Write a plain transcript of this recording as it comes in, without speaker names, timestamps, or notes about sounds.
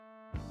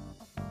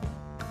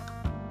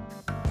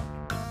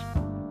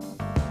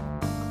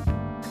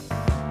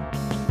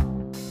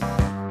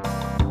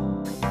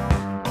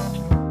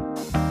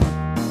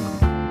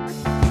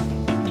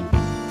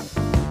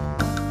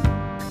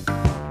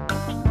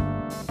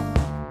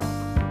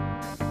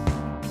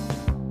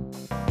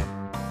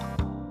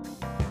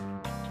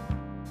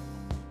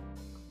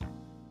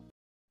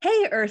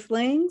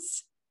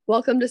Earthlings.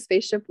 Welcome to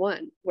Spaceship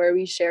One, where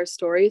we share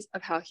stories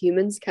of how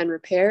humans can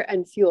repair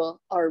and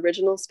fuel our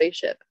original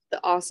spaceship, the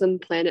awesome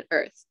planet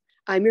Earth.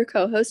 I'm your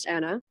co-host,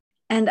 Anna.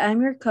 And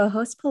I'm your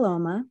co-host,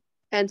 Paloma.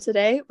 And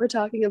today we're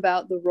talking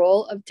about the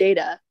role of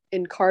data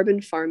in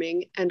carbon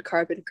farming and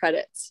carbon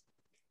credits.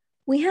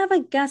 We have a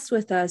guest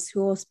with us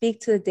who will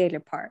speak to the data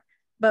part.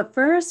 But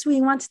first,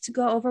 we wanted to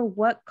go over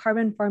what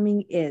carbon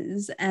farming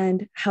is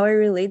and how it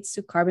relates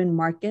to carbon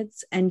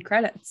markets and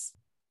credits.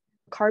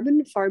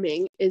 Carbon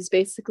farming is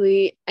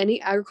basically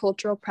any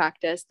agricultural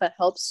practice that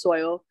helps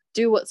soil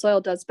do what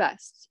soil does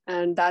best,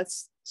 and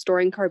that's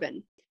storing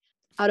carbon.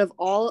 Out of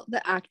all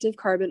the active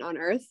carbon on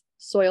Earth,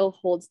 soil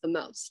holds the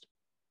most.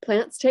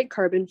 Plants take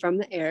carbon from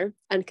the air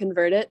and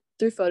convert it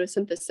through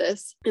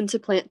photosynthesis into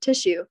plant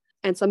tissue,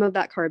 and some of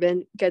that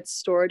carbon gets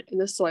stored in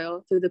the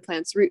soil through the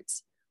plant's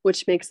roots,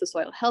 which makes the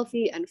soil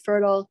healthy and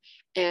fertile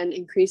and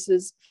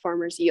increases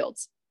farmers'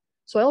 yields.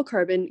 Soil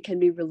carbon can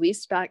be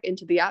released back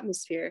into the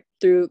atmosphere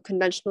through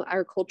conventional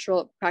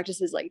agricultural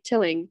practices like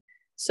tilling.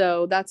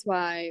 So that's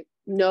why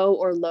no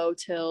or low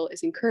till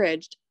is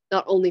encouraged,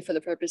 not only for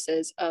the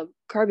purposes of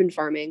carbon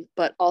farming,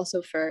 but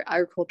also for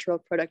agricultural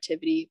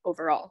productivity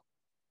overall.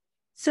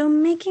 So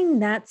making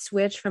that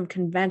switch from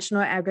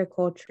conventional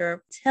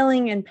agriculture,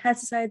 tilling, and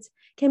pesticides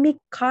can be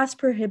cost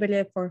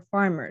prohibitive for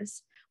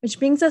farmers, which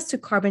brings us to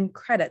carbon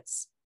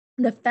credits.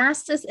 The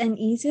fastest and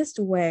easiest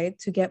way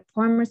to get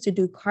farmers to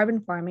do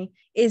carbon farming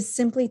is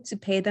simply to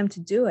pay them to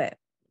do it.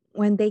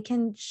 When they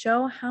can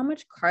show how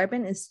much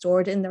carbon is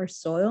stored in their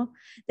soil,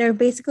 they're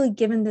basically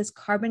given this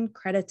carbon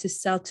credit to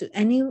sell to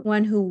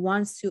anyone who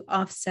wants to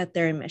offset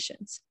their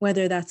emissions,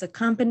 whether that's a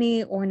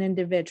company or an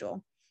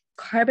individual.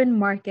 Carbon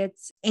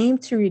markets aim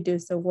to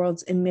reduce the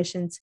world's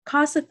emissions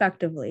cost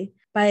effectively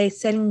by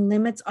setting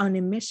limits on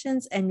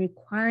emissions and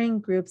requiring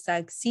groups that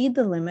exceed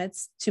the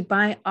limits to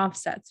buy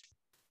offsets.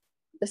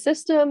 The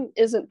system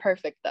isn't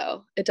perfect,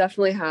 though. It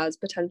definitely has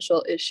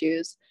potential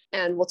issues,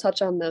 and we'll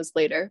touch on those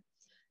later.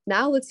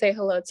 Now let's say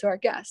hello to our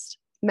guest,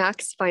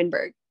 Max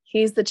Feinberg.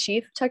 He's the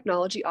Chief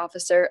Technology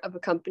Officer of a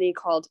company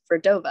called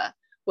Verdova,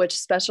 which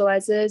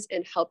specializes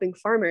in helping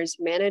farmers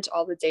manage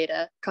all the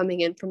data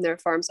coming in from their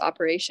farm's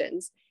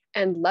operations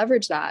and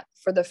leverage that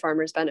for the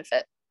farmer's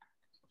benefit.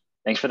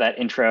 Thanks for that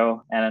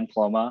intro, Anna and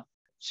Paloma.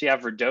 So yeah,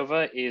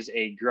 Verdova is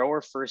a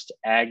grower-first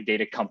ag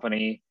data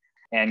company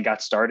and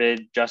got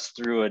started just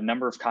through a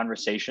number of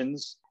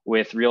conversations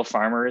with real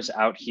farmers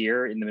out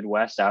here in the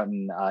Midwest, out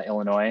in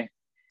Illinois.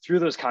 Through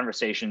those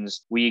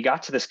conversations, we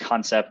got to this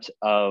concept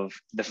of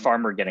the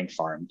farmer getting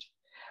farmed.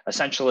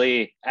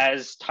 Essentially,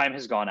 as time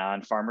has gone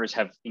on, farmers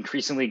have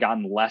increasingly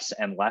gotten less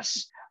and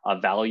less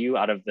value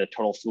out of the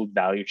total food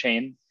value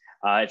chain.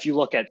 If you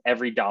look at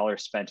every dollar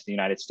spent in the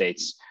United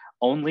States,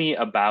 only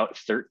about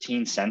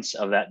 13 cents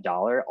of that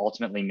dollar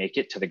ultimately make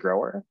it to the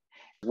grower.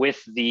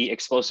 With the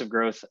explosive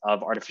growth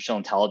of artificial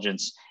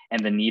intelligence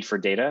and the need for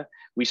data,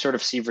 we sort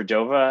of see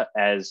Verdova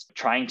as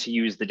trying to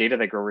use the data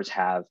that growers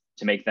have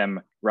to make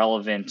them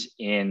relevant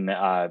in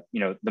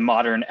the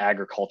modern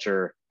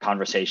agriculture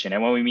conversation.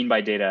 And what we mean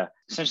by data,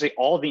 essentially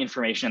all the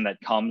information that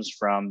comes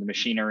from the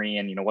machinery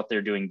and what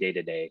they're doing day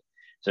to day.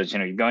 So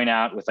you're going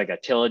out with like a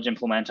tillage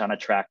implement on a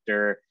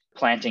tractor,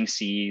 planting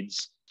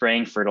seeds,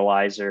 spraying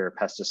fertilizer or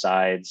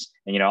pesticides,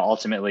 and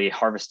ultimately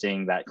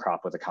harvesting that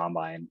crop with a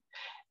combine.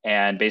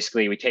 And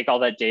basically, we take all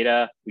that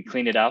data, we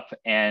clean it up,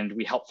 and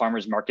we help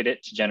farmers market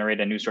it to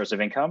generate a new source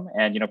of income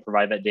and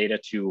provide that data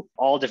to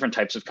all different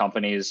types of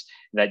companies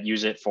that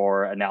use it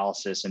for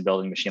analysis and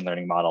building machine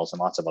learning models and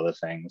lots of other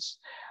things.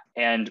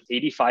 And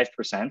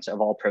 85%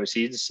 of all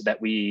proceeds that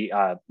we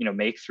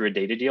make through a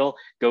data deal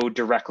go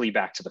directly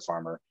back to the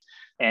farmer.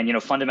 And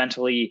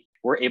fundamentally,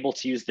 we're able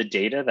to use the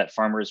data that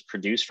farmers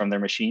produce from their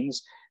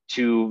machines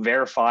to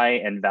verify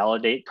and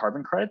validate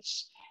carbon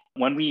credits.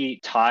 When we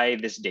tie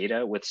this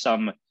data with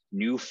some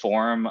new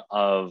form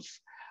of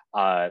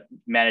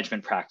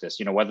management practice,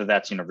 whether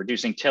that's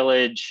reducing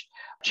tillage,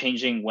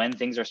 changing when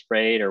things are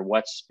sprayed or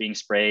what's being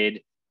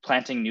sprayed,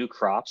 planting new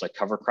crops like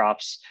cover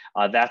crops,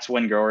 that's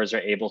when growers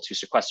are able to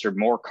sequester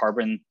more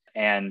carbon,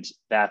 and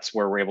that's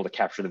where we're able to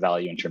capture the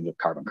value in terms of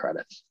carbon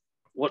credits.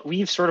 What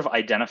we've sort of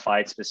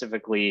identified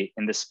specifically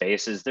in this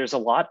space is there's a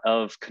lot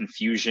of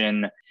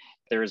confusion.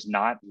 There is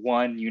not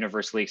one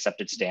universally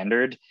accepted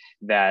standard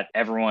that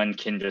everyone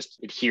can just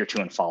adhere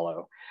to and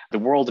follow. The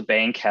World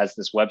Bank has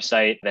this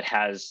website that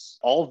has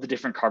all of the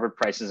different carbon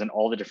prices and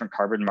all the different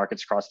carbon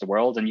markets across the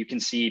world. And you can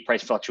see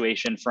price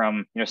fluctuation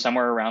from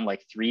somewhere around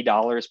like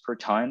 $3 per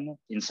ton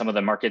in some of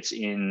the markets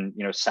in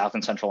South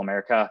and Central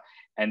America.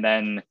 And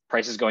then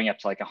prices going up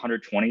to like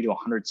 $120 to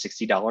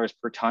 $160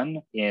 per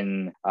ton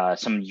in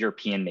some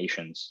European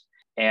nations.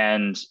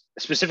 And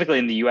specifically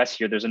in the US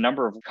here, there's a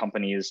number of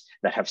companies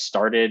that have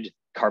started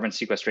carbon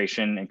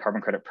sequestration and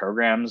carbon credit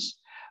programs.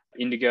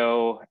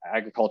 Indigo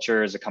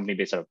Agriculture is a company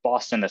based out of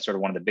Boston. That's sort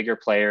of one of the bigger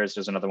players.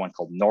 There's another one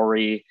called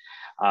Nori.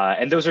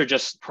 And those are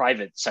just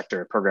private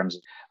sector programs.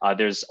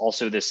 There's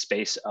also this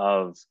space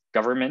of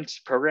government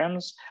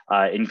programs,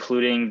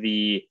 including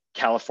the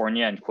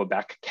California and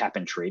Quebec cap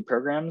and trade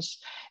programs.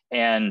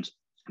 And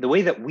The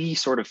way that we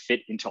sort of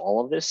fit into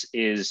all of this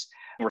is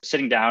we're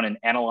sitting down and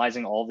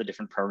analyzing all the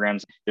different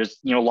programs. There's,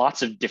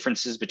 lots of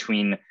differences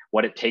between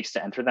what it takes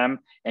to enter them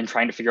and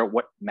trying to figure out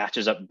what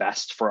matches up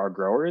best for our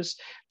growers.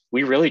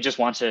 We really just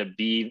want to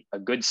be a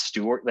good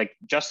steward,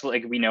 just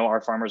like we know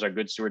our farmers are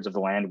good stewards of the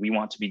land, we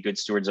want to be good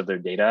stewards of their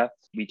data.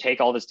 We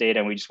take all this data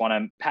and we just want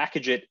to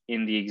package it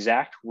in the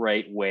exact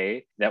right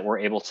way that we're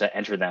able to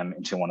enter them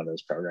into one of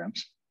those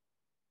programs.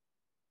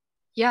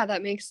 Yeah,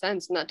 that makes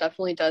sense. And that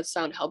definitely does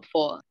sound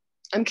helpful.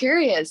 I'm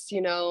curious,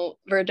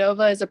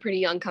 Verdova is a pretty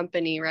young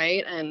company,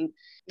 right? And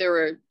there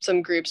were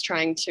some groups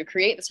trying to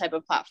create this type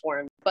of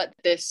platform, but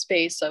this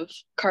space of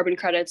carbon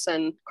credits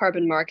and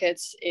carbon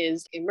markets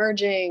is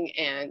emerging,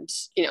 and,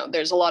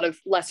 there's a lot of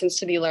lessons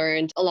to be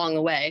learned along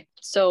the way.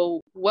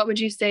 So what would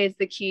you say is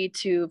the key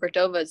to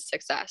Verdova's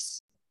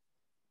success?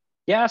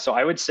 Yeah, so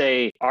I would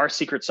say our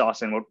secret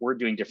sauce and what we're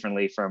doing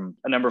differently from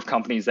a number of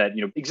companies that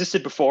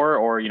existed before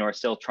or are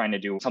still trying to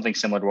do something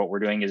similar to what we're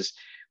doing is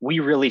we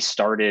really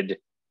started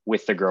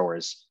with the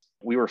growers.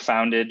 We were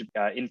founded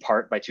in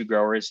part by two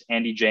growers,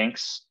 Andy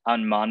Jenks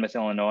on Monmouth,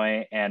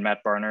 Illinois, and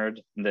Matt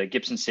Barnard in the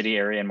Gibson City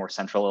area in more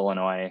central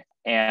Illinois.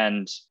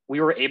 And we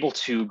were able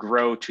to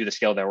grow to the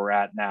scale that we're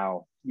at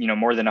now,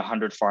 more than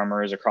 100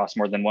 farmers across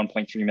more than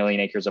 1.3 million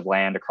acres of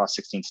land across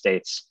 16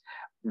 states,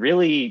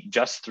 really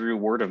just through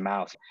word of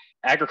mouth.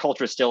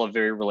 Agriculture is still a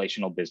very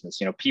relational business.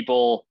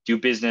 People do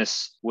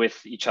business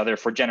with each other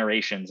for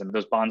generations, and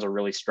those bonds are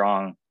really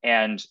strong.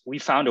 And we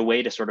found a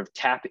way to sort of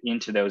tap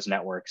into those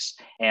networks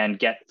and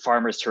get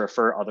farmers to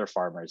refer other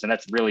farmers. And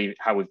that's really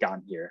how we've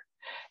gotten here.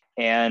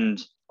 And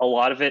a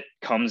lot of it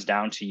comes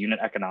down to unit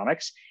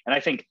economics. And I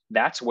think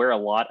that's where a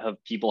lot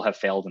of people have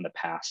failed in the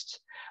past.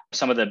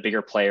 Some of the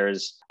bigger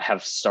players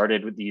have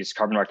started with these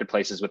carbon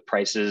marketplaces with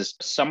prices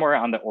somewhere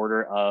on the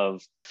order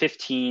of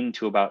 $15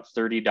 to about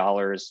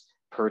 $30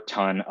 per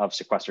ton of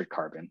sequestered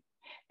carbon.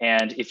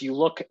 And if you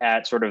look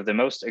at sort of the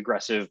most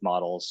aggressive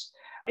models,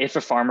 if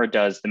a farmer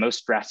does the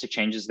most drastic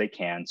changes they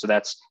can, so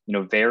that's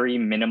very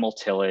minimal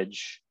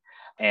tillage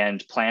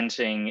and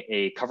planting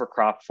a cover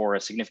crop for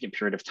a significant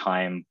period of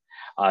time,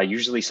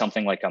 usually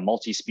something like a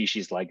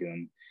multi-species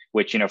legume,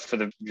 which, for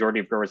the majority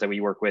of growers that we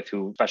work with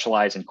who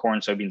specialize in corn,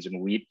 soybeans,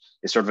 and wheat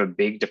is sort of a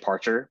big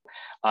departure.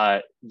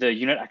 The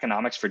unit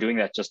economics for doing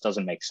that just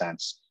doesn't make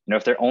sense.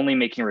 If they're only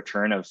making a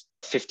return of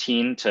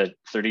 $15 to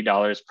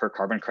 $30 per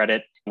carbon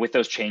credit, with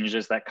those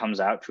changes, that comes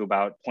out to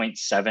about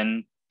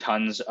 0.7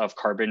 tons of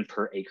carbon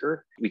per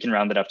acre. We can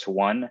round it up to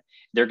 1.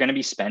 They're going to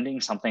be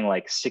spending something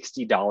like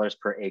 $60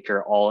 per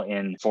acre all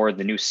in for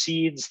the new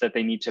seeds that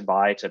they need to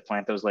buy to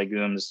plant those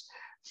legumes,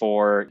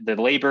 for the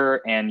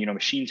labor and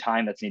machine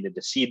time that's needed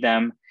to seed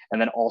them,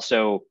 and then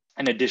also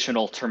an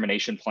additional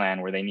termination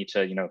plan where they need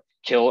to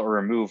kill or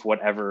remove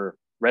whatever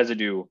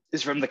residue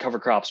is from the cover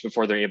crops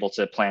before they're able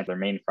to plant their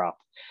main crop.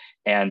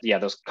 And yeah,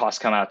 those costs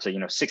come out to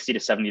 $60 to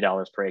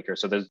 $70 per acre.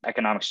 So those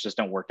economics just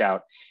don't work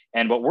out.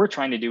 And what we're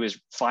trying to do is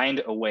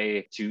find a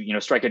way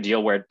to strike a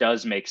deal where it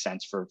does make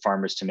sense for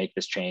farmers to make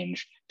this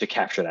change to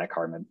capture that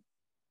carbon.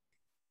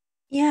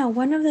 Yeah,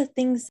 one of the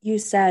things you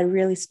said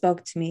really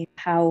spoke to me,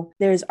 how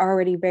there's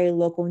already very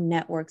local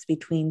networks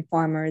between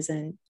farmers.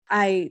 And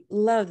I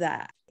love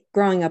that.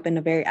 Growing up in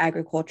a very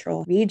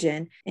agricultural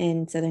region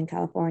in Southern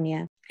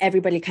California,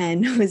 everybody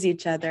kind of knows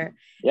each other.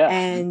 Yeah.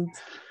 And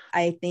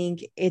I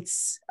think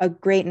it's a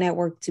great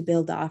network to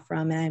build off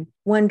from. And I'm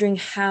wondering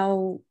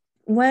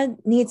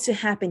what needs to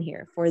happen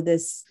here for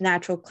this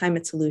natural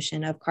climate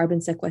solution of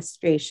carbon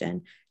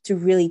sequestration to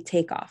really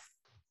take off?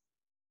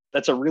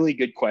 That's a really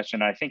good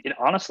question. I think it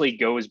honestly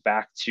goes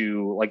back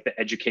to the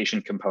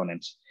education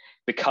component.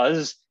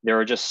 Because there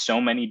are just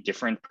so many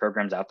different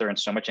programs out there and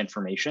so much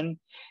information,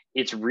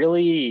 it's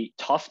really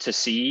tough to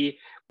see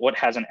what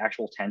has an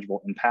actual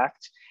tangible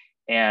impact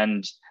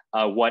and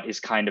what is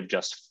kind of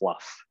just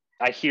fluff.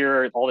 I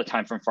hear all the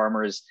time from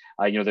farmers,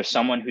 there's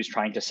someone who's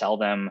trying to sell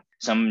them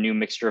some new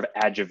mixture of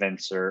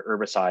adjuvants or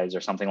herbicides or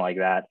something like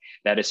that,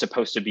 that is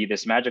supposed to be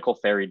this magical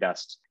fairy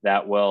dust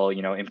that will,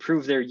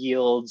 improve their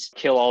yields,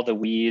 kill all the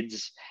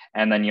weeds,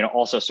 and then,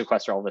 also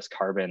sequester all this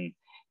carbon.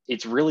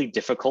 It's really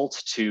difficult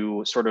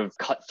to sort of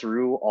cut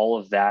through all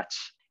of that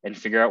and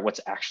figure out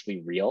what's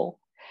actually real.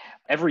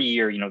 Every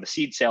year, the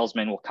seed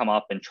salesman will come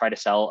up and try to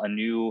sell a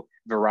new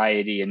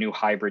variety, a new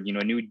hybrid,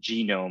 a new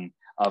genome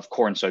of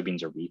corn,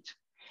 soybeans, or wheat.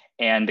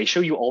 And they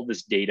show you all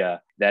this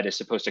data that is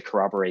supposed to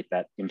corroborate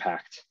that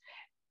impact.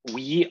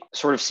 We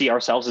sort of see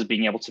ourselves as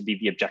being able to be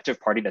the objective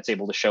party that's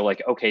able to show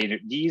okay,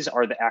 these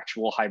are the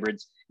actual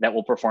hybrids that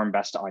will perform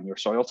best on your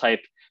soil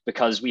type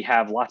because we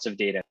have lots of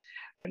data.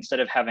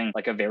 Instead of having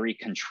a very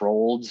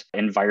controlled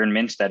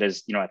environment that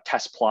is, a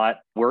test plot,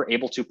 we're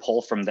able to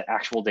pull from the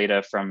actual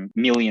data from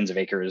millions of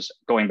acres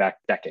going back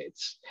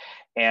decades.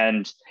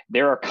 And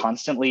there are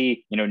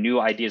constantly, new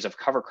ideas of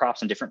cover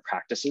crops and different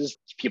practices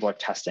people are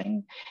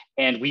testing.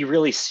 And we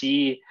really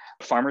see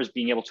farmers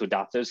being able to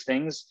adopt those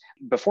things.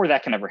 Before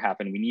that can ever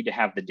happen, we need to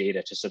have the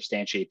data to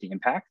substantiate the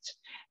impact.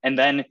 And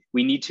then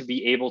we need to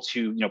be able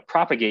to,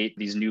 propagate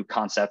these new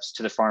concepts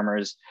to the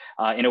farmers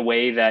in a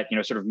way that,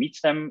 sort of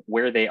meets them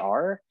where they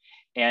are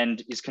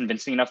and is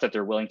convincing enough that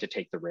they're willing to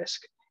take the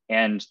risk.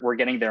 And we're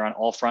getting there on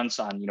all fronts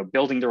on,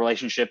 building the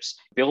relationships,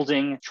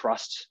 building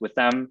trust with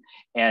them,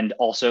 and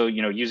also,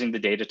 using the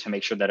data to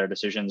make sure that our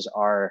decisions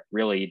are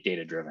really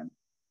data driven.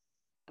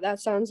 That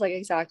sounds like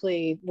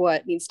exactly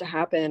what needs to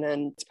happen.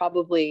 And it's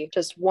probably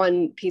just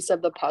one piece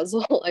of the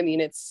puzzle. I mean,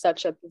 it's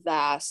such a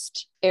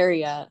vast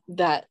area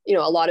that, a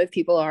lot of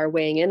people are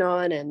weighing in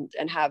on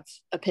and have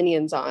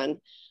opinions on.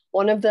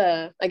 One of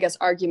the,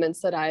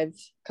 arguments that I've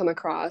come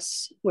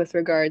across with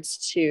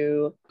regards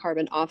to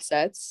carbon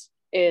offsets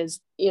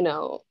is,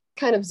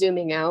 kind of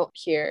zooming out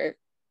here.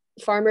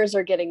 Farmers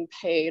are getting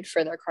paid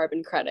for their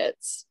carbon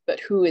credits, but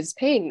who is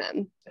paying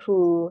them?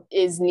 Who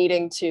is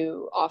needing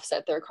to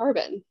offset their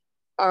carbon?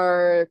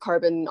 Are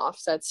carbon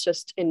offsets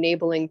just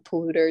enabling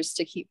polluters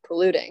to keep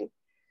polluting?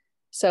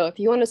 So if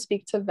you want to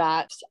speak to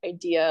that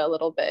idea a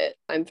little bit,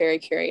 I'm very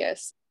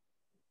curious.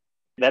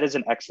 That is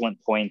an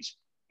excellent point.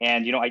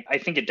 And, I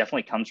think it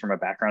definitely comes from a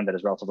background that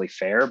is relatively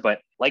fair. But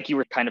like you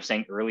were kind of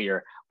saying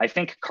earlier, I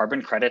think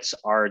carbon credits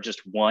are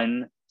just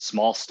one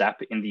small step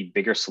in the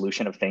bigger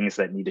solution of things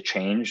that need to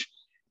change.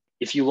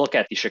 If you look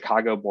at the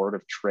Chicago Board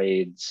of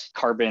Trade's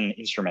carbon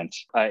instrument,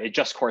 it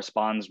just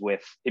corresponds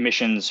with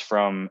emissions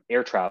from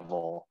air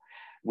travel.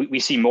 We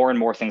see more and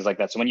more things like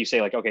that. So when you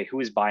say okay, who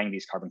is buying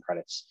these carbon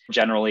credits?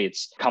 Generally,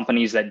 it's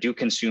companies that do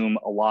consume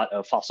a lot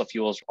of fossil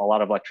fuels, a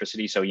lot of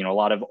electricity. So, a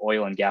lot of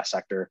oil and gas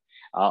sector,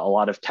 a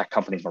lot of tech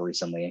companies more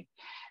recently.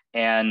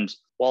 And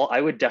while I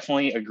would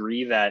definitely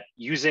agree that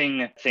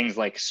using things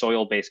like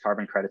soil-based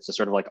carbon credits to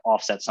sort of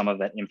offset some of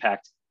that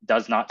impact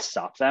does not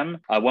stop them.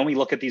 When we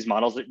look at these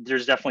models,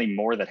 there's definitely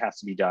more that has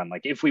to be done.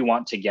 If we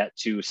want to get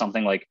to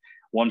something like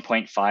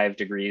 1.5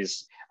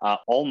 degrees,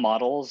 all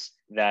models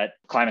that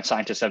climate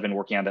scientists have been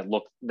working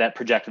on that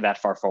project that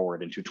far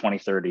forward into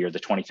 2030 or the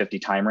 2050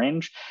 time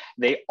range,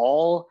 they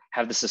all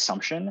have this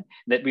assumption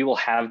that we will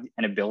have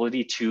an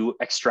ability to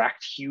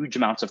extract huge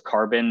amounts of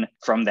carbon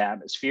from the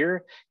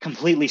atmosphere,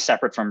 completely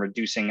separate from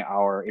reducing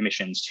our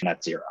emissions to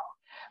net zero.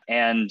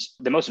 And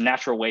the most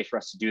natural way for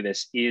us to do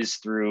this is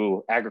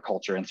through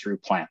agriculture and through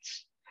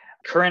plants.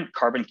 Current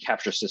carbon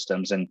capture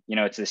systems, and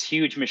it's this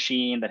huge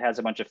machine that has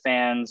a bunch of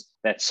fans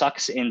that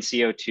sucks in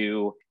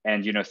CO2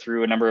 and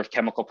through a number of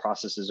chemical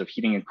processes of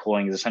heating and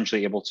cooling is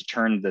essentially able to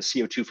turn the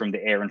CO2 from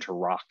the air into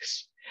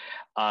rocks.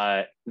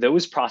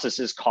 Those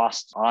processes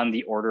cost on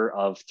the order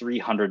of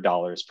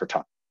 $300 per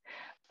ton.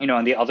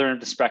 On the other end of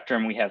the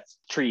spectrum, we have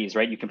trees,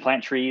 right? You can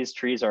plant trees.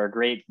 Trees are a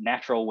great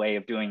natural way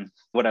of doing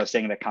what I was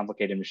saying that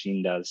complicated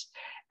machine does.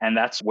 And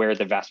that's where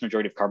the vast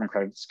majority of carbon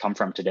credits come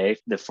from today,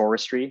 the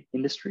forestry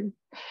industry.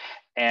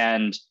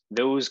 And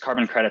those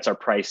carbon credits are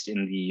priced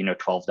in the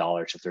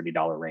 $12 to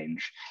 $30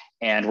 range.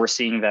 And we're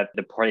seeing that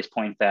the price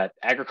point that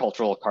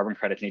agricultural carbon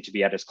credits need to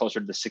be at is closer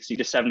to the $60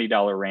 to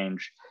 $70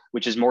 range,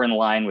 which is more in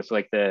line with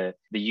the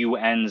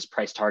UN's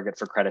price target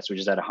for credits, which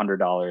is at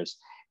 $100.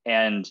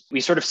 And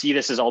we sort of see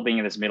this as all being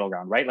in this middle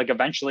ground, right?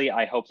 Eventually,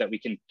 I hope that we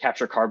can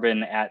capture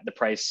carbon at the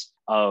price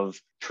of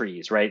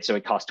trees, right? So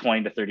it costs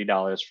 $20 to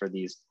 $30 for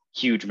these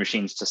huge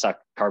machines to suck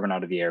carbon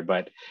out of the air.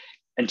 But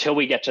until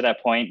we get to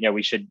that point,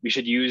 we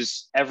should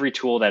use every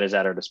tool that is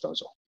at our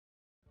disposal.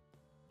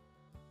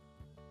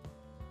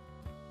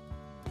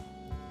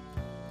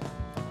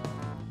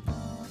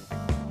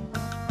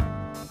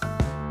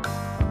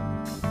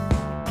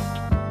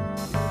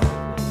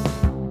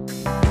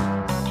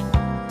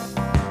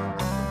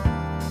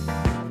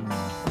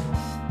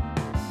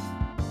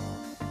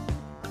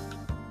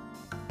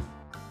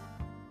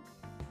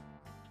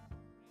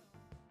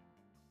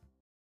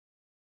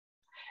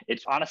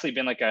 It's honestly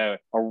been a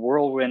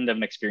whirlwind of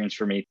an experience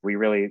for me. We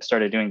really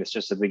started doing this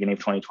just at the beginning of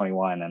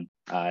 2021, and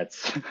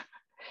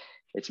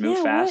it's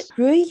moved fast. What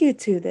drew you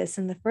to this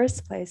in the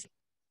first place?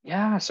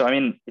 Yeah, so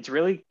it's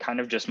really kind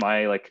of just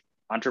my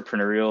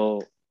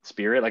entrepreneurial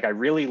spirit. I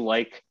really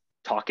like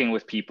talking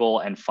with people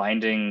and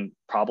finding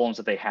problems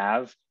that they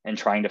have and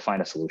trying to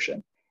find a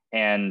solution.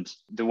 And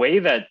the way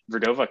that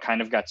Verdova kind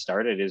of got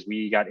started is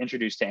we got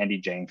introduced to Andy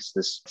Jenks,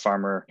 this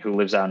farmer who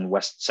lives out in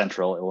West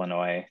Central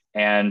Illinois.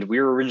 And we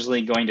were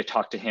originally going to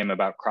talk to him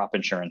about crop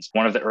insurance.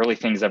 One of the early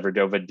things that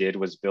Verdova did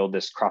was build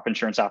this crop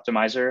insurance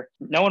optimizer.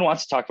 No one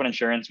wants to talk about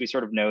insurance. We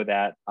sort of know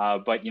that.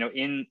 But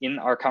in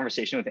our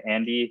conversation with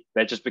Andy,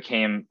 that just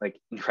became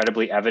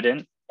incredibly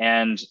evident.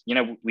 And,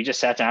 we just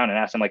sat down and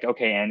asked him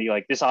okay, Andy,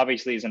 this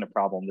obviously isn't a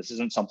problem. This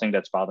isn't something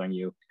that's bothering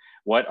you.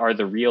 What are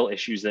the real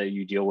issues that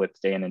you deal with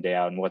day in and day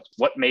out? And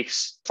what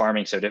makes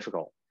farming so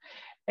difficult?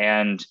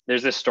 And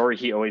there's this story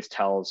he always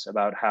tells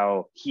about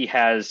how he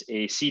has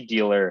a seed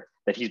dealer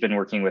that he's been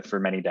working with for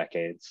many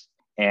decades.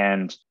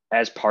 And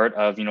as part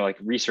of,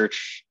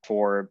 research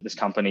for this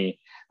company,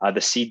 the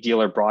seed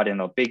dealer brought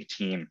in a big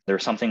team. There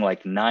was something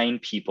like 9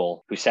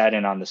 people who sat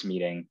in on this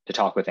meeting to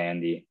talk with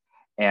Andy.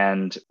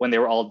 And when they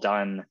were all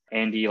done,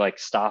 Andy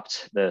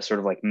stopped the sort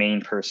of main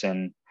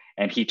person.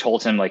 And he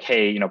told him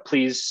hey,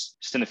 please,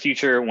 just in the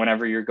future,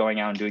 whenever you're going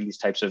out and doing these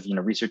types of,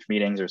 research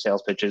meetings or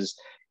sales pitches,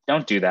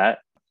 don't do that.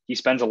 He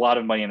spends a lot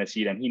of money on a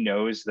seed, and he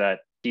knows that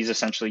He's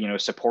essentially,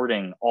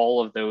 supporting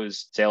all of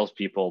those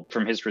salespeople.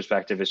 From his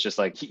perspective, it's just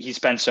like he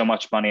spends so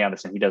much money on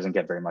this and he doesn't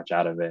get very much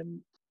out of it.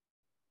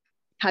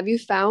 Have you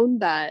found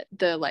that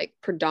the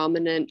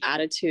predominant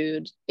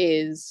attitude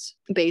is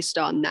based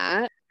on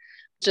that?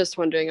 Just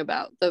wondering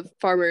about the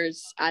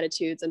farmers'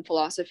 attitudes and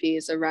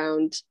philosophies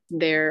around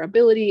their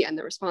ability and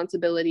the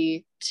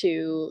responsibility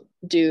to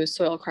do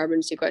soil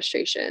carbon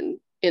sequestration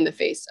in the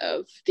face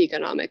of the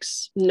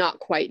economics not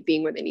quite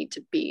being where they need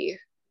to be.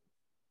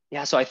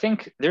 Yeah, so I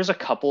think there's a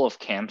couple of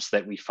camps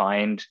that we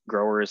find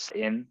growers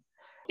in.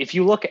 If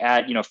you look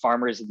at,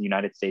 farmers in the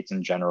United States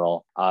in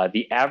general,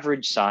 the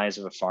average size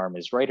of a farm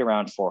is right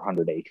around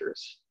 400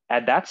 acres.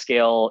 At that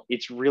scale,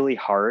 it's really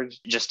hard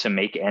just to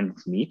make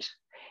ends meet.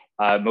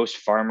 Most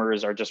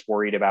farmers are just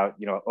worried about,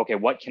 okay,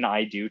 what can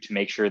I do to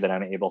make sure that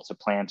I'm able to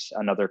plant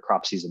another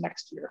crop season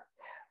next year?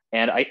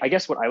 And I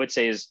guess what I would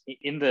say is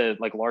in the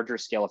larger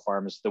scale of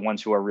farms, the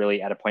ones who are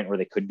really at a point where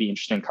they could be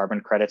interested in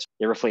carbon credits,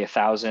 they're roughly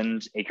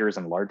 1,000 acres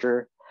and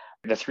larger.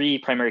 The three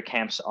primary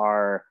camps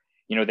are,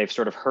 they've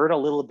sort of heard a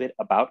little bit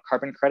about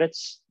carbon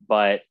credits,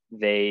 but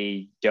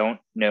they don't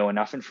know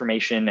enough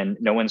information and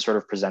no one sort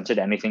of presented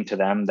anything to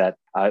them that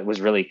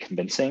was really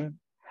convincing.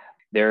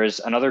 There's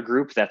another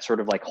group that's sort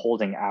of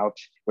holding out,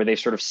 where they've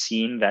sort of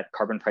seen that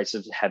carbon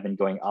prices have been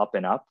going up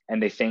and up.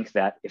 And they think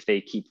that if they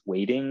keep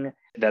waiting,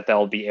 that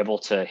they'll be able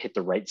to hit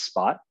the right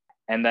spot.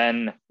 And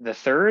then the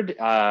third,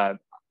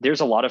 there's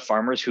a lot of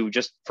farmers who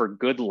just for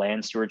good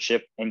land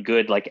stewardship and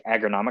good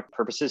agronomic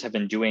purposes have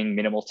been doing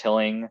minimal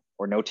tilling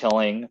or no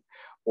tilling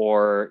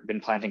or been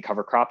planting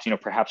cover crops,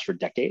 perhaps for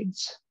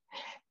decades.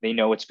 They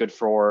know it's good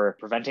for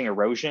preventing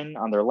erosion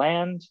on their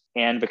land,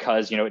 and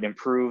because it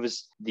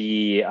improves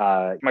the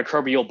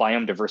microbial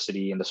biome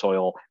diversity in the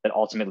soil that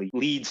ultimately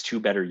leads to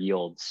better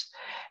yields.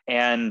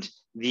 And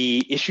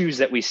the issues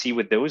that we see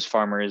with those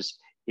farmers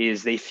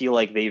is they feel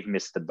like they've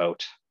missed the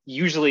boat.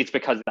 Usually it's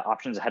because the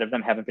options ahead of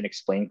them haven't been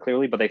explained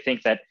clearly, but they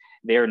think that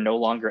they are no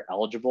longer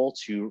eligible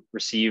to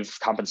receive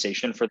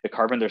compensation for the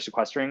carbon they're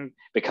sequestering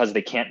because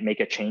they can't make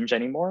a change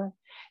anymore.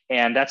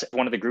 And that's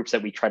one of the groups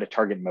that we try to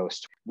target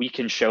most. We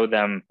can show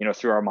them,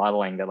 through our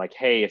modeling that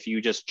hey, if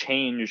you just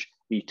change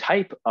the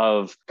type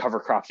of cover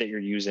crop that you're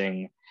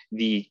using,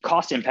 the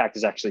cost impact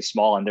is actually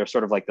small. And they're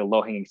sort of the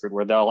low-hanging fruit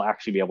where they'll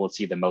actually be able to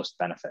see the most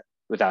benefit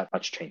without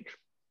much change.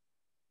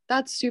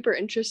 That's super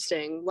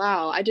interesting.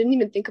 Wow. I didn't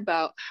even think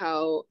about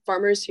how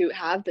farmers who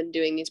have been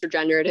doing these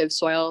regenerative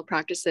soil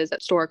practices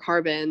that store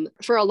carbon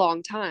for a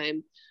long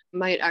time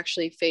might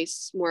actually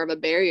face more of a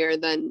barrier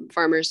than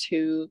farmers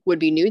who would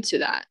be new to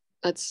that.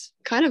 That's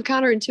kind of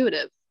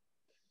counterintuitive.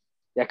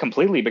 Yeah,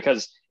 completely,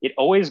 because it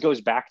always goes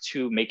back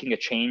to making a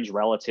change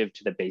relative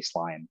to the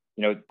baseline.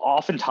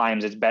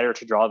 Oftentimes it's better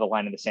to draw the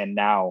line in the sand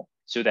now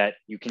so that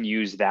you can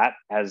use that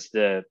as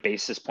the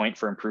basis point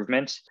for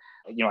improvement.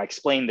 I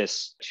explained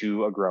this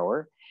to a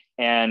grower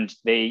and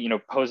they,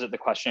 pose it the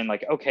question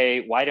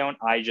okay, why don't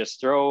I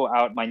just throw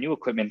out my new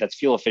equipment that's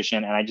fuel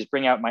efficient and I just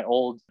bring out my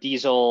old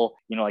diesel,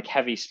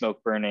 heavy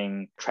smoke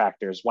burning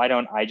tractors? Why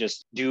don't I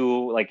just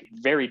do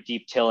very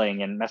deep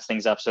tilling and mess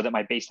things up so that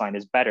my baseline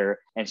is better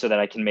and so that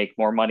I can make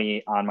more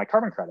money on my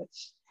carbon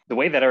credits? The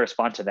way that I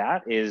respond to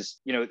that is,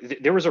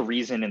 there was a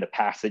reason in the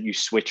past that you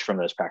switched from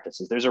those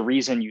practices. There's a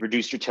reason you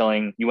reduced your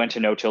tilling, you went to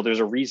no-till.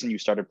 There's a reason you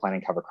started planting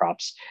cover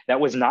crops.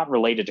 That was not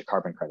related to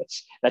carbon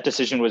credits. That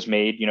decision was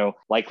made,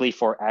 likely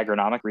for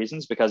agronomic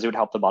reasons because it would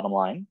help the bottom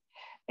line.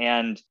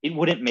 And it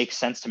wouldn't make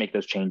sense to make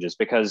those changes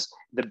because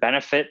the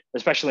benefit,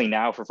 especially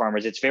now for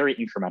farmers, it's very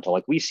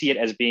incremental. We see it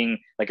as being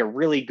a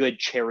really good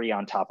cherry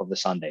on top of the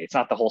sundae. It's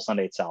not the whole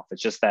sundae itself.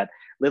 It's just that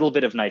little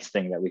bit of nice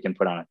thing that we can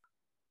put on it.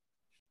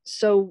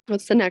 So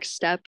what's the next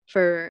step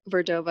for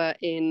Verdova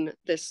in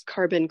this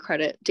carbon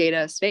credit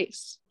data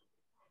space?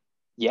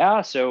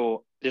 Yeah,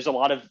 so there's a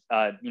lot of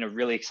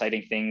really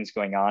exciting things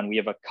going on. We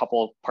have a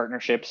couple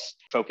partnerships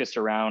focused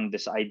around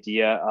this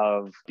idea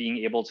of being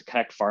able to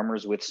connect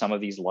farmers with some of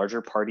these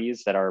larger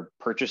parties that are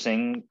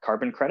purchasing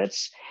carbon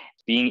credits,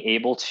 being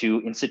able to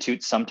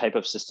institute some type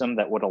of system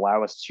that would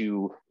allow us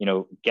to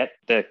get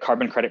the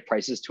carbon credit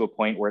prices to a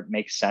point where it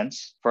makes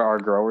sense for our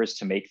growers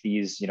to make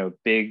these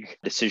big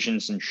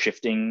decisions and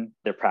shifting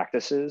their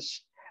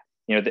practices.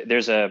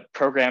 There's a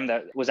program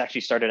that was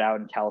actually started out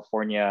in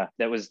California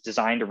that was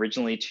designed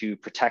originally to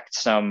protect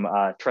some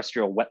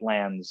terrestrial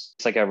wetlands.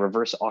 It's like a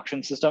reverse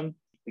auction system,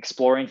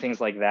 exploring things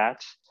like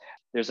that.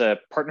 There's a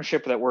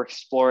partnership that we're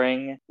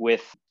exploring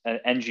with an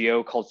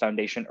NGO called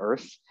Foundation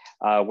Earth,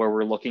 where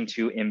we're looking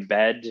to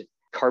embed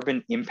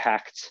carbon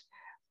impact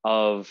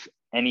of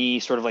any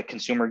sort of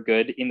consumer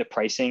good in the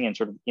pricing and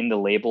sort of in the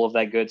label of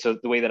that good. So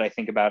the way that I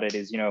think about it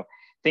is,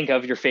 think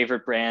of your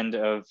favorite brand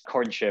of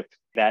corn chip.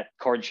 That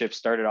corn chip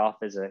started off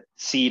as a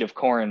seed of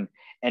corn.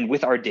 And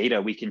with our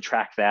data, we can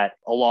track that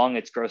along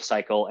its growth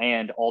cycle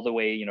and all the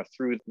way,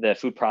 through the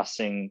food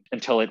processing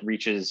until it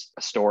reaches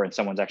a store and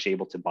someone's actually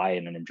able to buy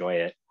it and enjoy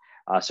it.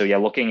 So yeah,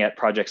 looking at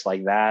projects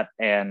like that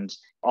and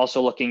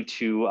also looking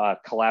to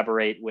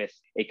collaborate with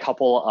a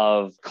couple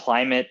of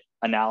climate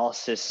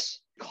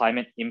analysis,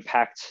 climate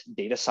impact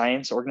data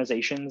science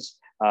organizations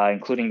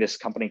including this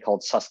company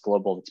called Sus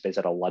Global that's based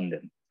out of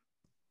London.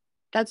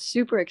 That's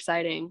super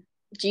exciting.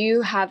 Do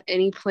you have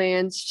any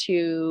plans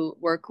to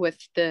work with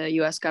the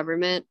US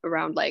government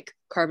around like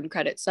carbon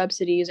credit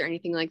subsidies or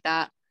anything like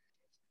that?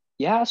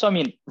 Yeah, so I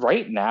mean,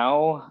 right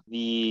now,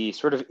 the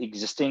sort of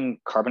existing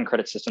carbon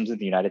credit systems in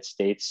the United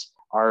States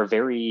are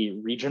very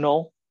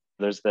regional.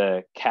 There's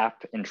the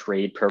cap and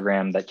trade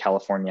program that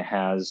California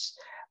has.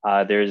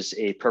 There's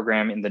a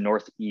program in the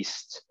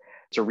Northeast.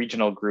 It's a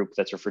regional group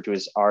that's referred to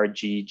as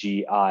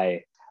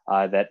RGGI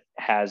that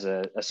has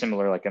a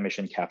similar like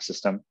emission cap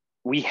system.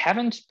 We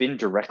haven't been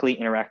directly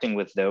interacting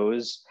with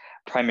those,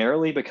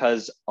 primarily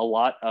because a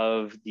lot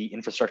of the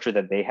infrastructure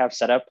that they have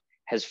set up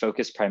has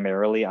focused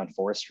primarily on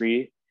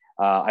forestry.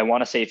 I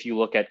want to say if you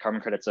look at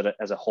carbon credits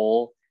as a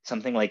whole,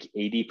 something like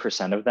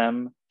 80% of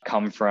them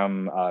come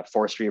from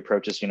forestry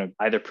approaches,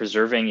 either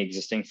preserving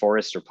existing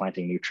forests or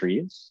planting new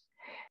trees.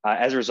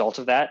 As a result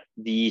of that,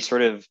 the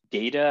sort of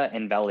data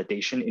and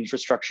validation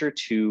infrastructure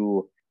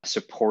to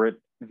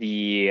support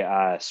the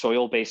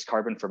soil-based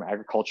carbon from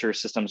agriculture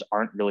systems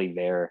aren't really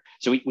there.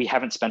 So we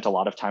haven't spent a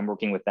lot of time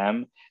working with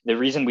them. The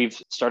reason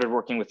we've started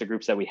working with the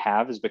groups that we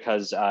have is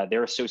because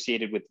they're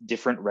associated with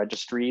different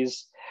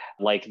registries,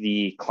 like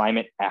the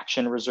Climate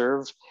Action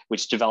Reserve,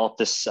 which developed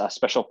this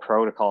special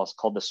protocol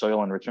called the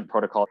Soil Enrichment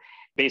Protocol.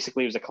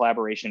 Basically, it was a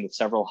collaboration with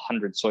several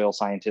hundred soil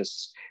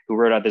scientists who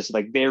wrote out this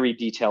like very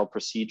detailed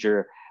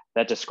procedure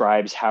that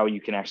describes how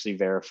you can actually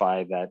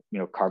verify that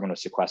carbon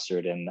was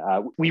sequestered. And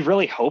we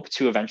really hope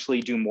to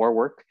eventually do more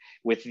work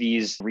with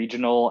these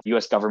regional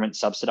US government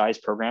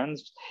subsidized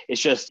programs. It's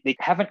just they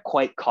haven't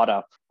quite caught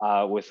up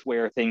with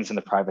where things in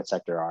the private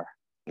sector are.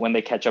 When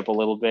they catch up a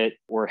little bit,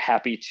 we're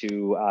happy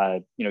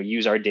to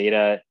use our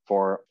data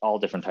for all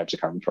different types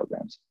of carbon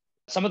programs.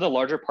 Some of the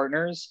larger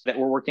partners that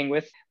we're working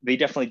with, they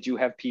definitely do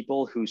have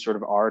people who sort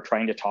of are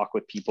trying to talk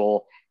with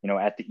people,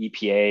 at the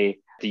EPA,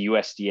 the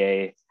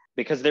USDA,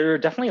 because there are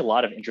definitely a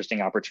lot of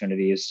interesting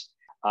opportunities.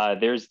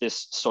 There's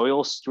this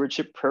soil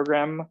stewardship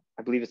program,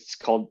 I believe it's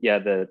called,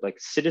 the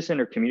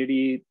Citizen or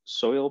Community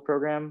Soil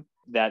Program.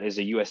 That is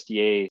a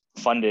USDA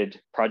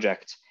funded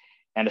project.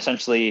 And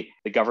essentially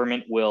the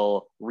government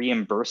will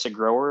reimburse a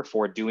grower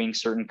for doing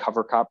certain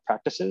cover crop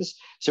practices.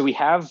 So we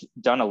have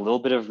done a little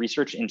bit of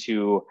research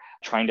into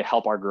trying to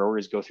help our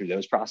growers go through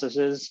those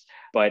processes,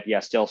 but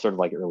still sort of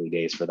like early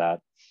days for that.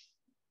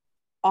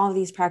 All of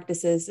these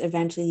practices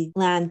eventually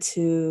land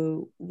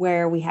to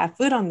where we have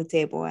food on the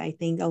table. I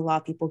think a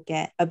lot of people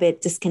get a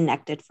bit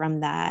disconnected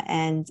from that.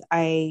 And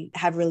I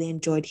have really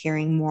enjoyed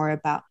hearing more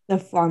about the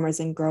farmers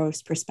and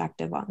growers'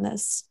 perspective on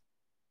this.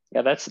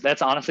 Yeah,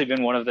 that's honestly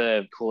been one of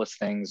the coolest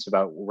things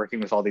about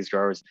working with all these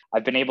growers.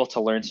 I've been able to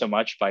learn so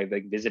much by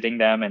visiting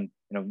them and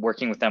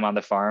working with them on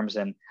the farms,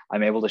 and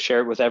I'm able to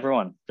share it with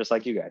everyone, just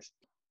like you guys.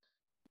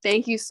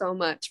 Thank you so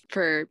much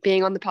for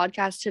being on the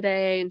podcast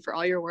today and for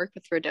all your work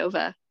with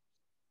Redova.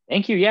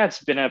 Thank you. Yeah,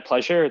 it's been a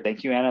pleasure.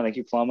 Thank you, Anna. Thank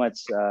you, Paloma.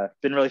 It's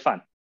been really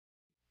fun.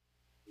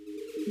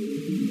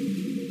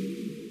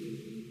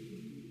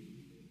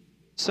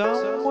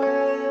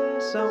 Somewhere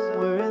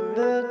in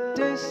the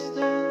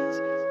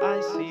distance, I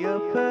see a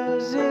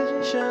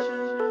position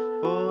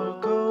for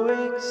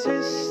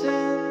coexistence.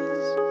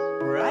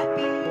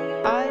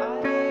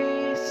 I'd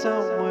be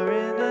somewhere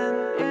in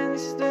an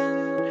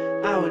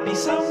instant. I would be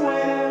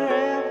somewhere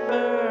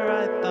ever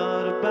I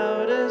thought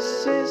about a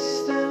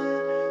system.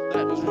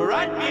 That was where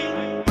I'd be.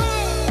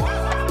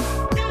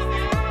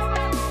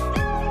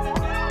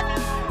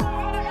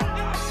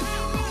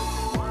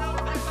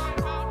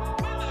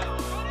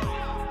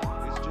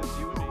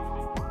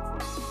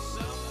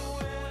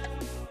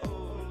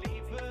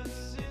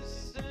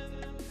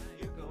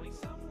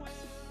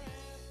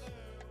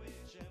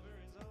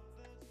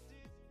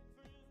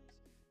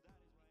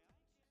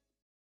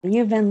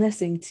 You've been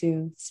listening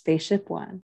to Spaceship One.